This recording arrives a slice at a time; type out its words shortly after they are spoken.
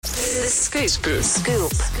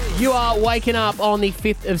Scoop. You are waking up on the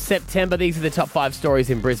 5th of September. These are the top 5 stories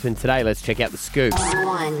in Brisbane today. Let's check out the scoop.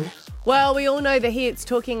 Well, we all know the hits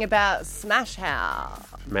talking about Smash House.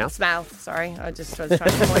 Mouth? Sorry. I was trying to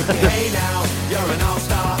point to you. Hey now, you're an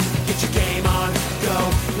all-star. Get your game on,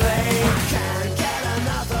 go play. Can't get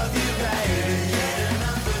enough of you, baby.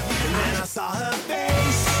 And then I saw her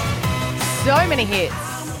face. So many hits.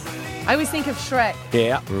 I always think of Shrek.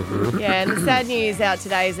 Yeah. Yeah, and the sad news out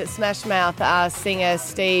today is that Smash Mouth singer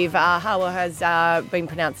Steve Harwell has been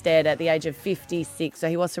pronounced dead at the age of 56. So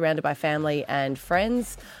he was surrounded by family and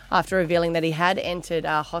friends after revealing that he had entered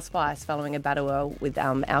hospice following a battle with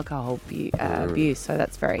alcohol abuse. So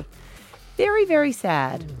that's very, very, very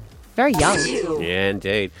sad. Very young. Yeah,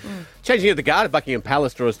 indeed. Changing of the guard at Buckingham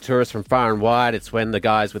Palace draws tourists from far and wide. It's when the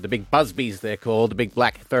guys with the big busbies, they're called, the big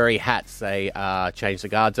black furry hats, they change the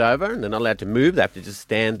guards over and they're not allowed to move. They have to just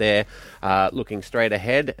stand there looking straight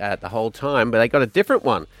ahead the whole time. But they got a different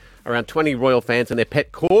one. Around 20 royal fans and their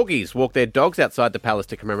pet corgis walk their dogs outside the palace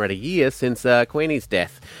to commemorate a year since Queenie's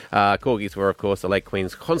death. Corgis were, of course, the late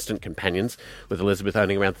Queen's constant companions, with Elizabeth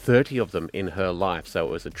owning around 30 of them in her life. So it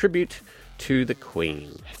was a tribute to the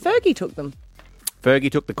Queen. Fergie took them.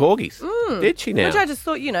 Fergie took the corgis. Did she now? Which I just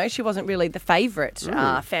thought, she wasn't really the favourite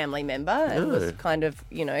family member. It was kind of,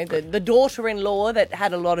 the daughter-in-law that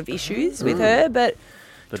had a lot of issues with her, but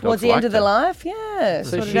towards the end of the life,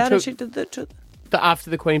 So she did the... After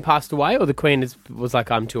the Queen passed away, or the Queen was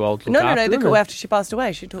like, I'm too old to look after them? After she passed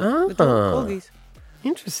away, she took the corgis.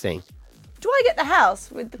 Interesting. Do I get the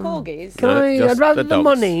house with the corgis? I'd rather the dogs.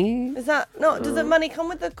 money. Is that does the money come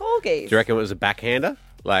with the corgis? Do you reckon it was a backhander?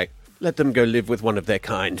 Like, let them go live with one of their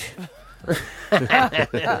kind.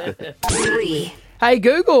 3. Hey,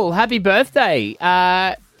 Google, happy birthday.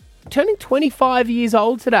 Turning 25 years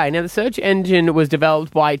old today. Now, the search engine was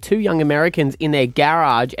developed by 2 young Americans in their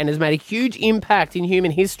garage and has made a huge impact in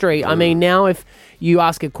human history. I mean, now if you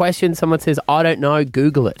ask a question, someone says, I don't know,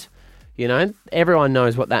 Google it. Everyone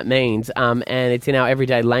knows what that means, and it's in our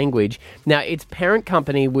everyday language. Now, its parent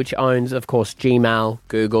company, which owns, of course, Gmail,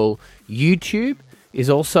 Google, YouTube, is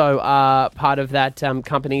also part of that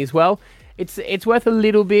company as well. It's worth a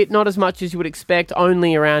little bit, not as much as you would expect,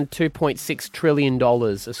 only around $2.6 trillion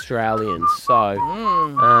Australian. So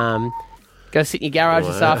go sit in your garage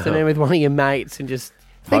this afternoon with one of your mates and just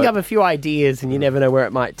think up a few ideas, and you never know where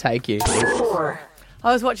it might take you. 4.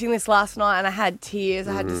 I was watching this last night and I had tears.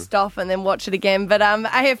 I had to stop and then watch it again. But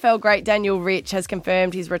AFL great Daniel Rich has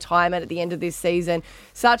confirmed his retirement at the end of this season.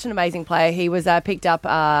 Such an amazing player. He was picked up,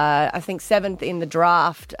 I think, 7th in the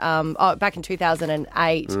draft back in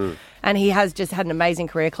 2008. And he has just had an amazing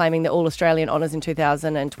career, claiming the All-Australian honours in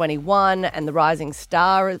 2021 and the Rising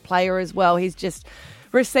Star player as well. He's just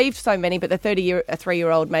received so many, but the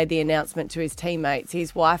 33-year-old made the announcement to his teammates.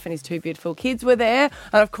 His wife and his 2 beautiful kids were there.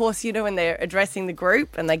 And, of course, when they're addressing the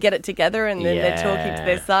group and they get it together and then they're talking to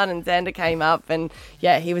their son, and Xander came up and,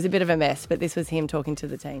 he was a bit of a mess, but this was him talking to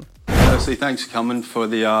the team. Firstly, thanks for coming for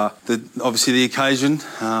the obviously the occasion.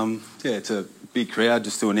 It's a big crowd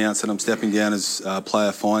just to announce that I'm stepping down as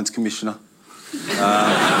Player Fines Commissioner.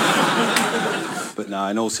 But no,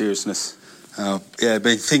 in all seriousness, I've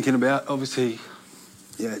been thinking about, obviously...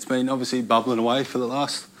 it's been obviously bubbling away for the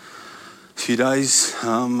last few days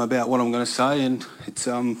about what I'm going to say, and it's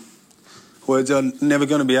words are never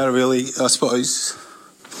going to be able to really, I suppose,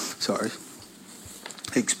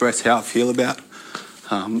 express how I feel about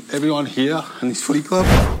everyone here in this footy club.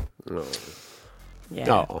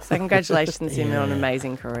 Yeah. Oh. So congratulations to him on an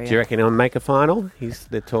amazing career. Do you reckon he'll make a final?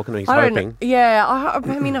 They're talking, he's hoping.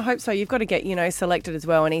 I hope so. You've got to get, selected as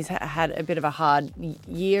well. And he's had a bit of a hard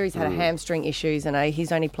year. He's had a hamstring issues, and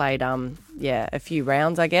he's only played, a few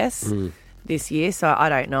rounds, I guess, this year. So I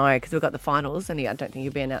don't know, because we've got the finals, and I don't think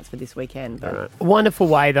he'll be announced for this weekend. But. Right. Wonderful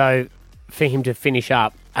way, though, for him to finish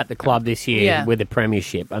up at the club this year with the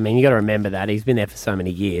premiership. I mean, you got to remember that. He's been there for so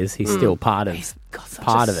many years. He's still part of it.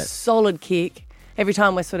 Solid kick. Every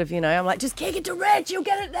time we're sort of, I'm like, just kick it to Reg, you'll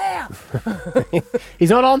get it now. He's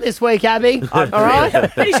not on this week, Abby. All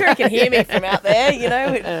right? Pretty sure he can hear me from out there,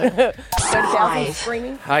 30,000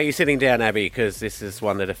 screaming. Are you sitting down, Abby? Because this is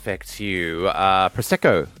one that affects you.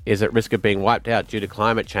 Prosecco is at risk of being wiped out due to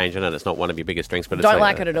climate change. I know that's not one of your biggest strengths, but it's... Don't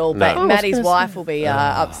like it at all, but Maddie's wife will be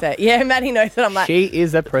upset. Yeah, Maddie knows that I'm like... She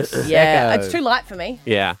is a Prosecco. Yeah, it's too light for me.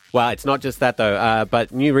 Yeah. Well, it's not just that, though.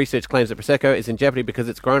 But new research claims that Prosecco is in jeopardy because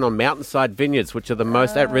it's grown on mountainside vineyards, which are the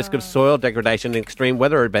most at risk of soil degradation and extreme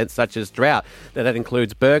weather events such as drought. Now, that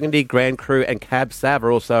includes Burgundy, Grand Cru and Cab Sav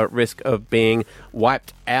are also at risk of being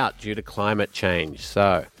wiped out due to climate change.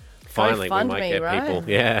 So, finally, we might get people.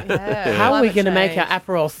 Yeah. Yeah. How are we going to make our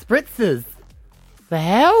Aperol spritzers? The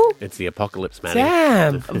hell? It's the apocalypse, Manny.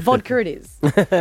 Damn. Vodka it is.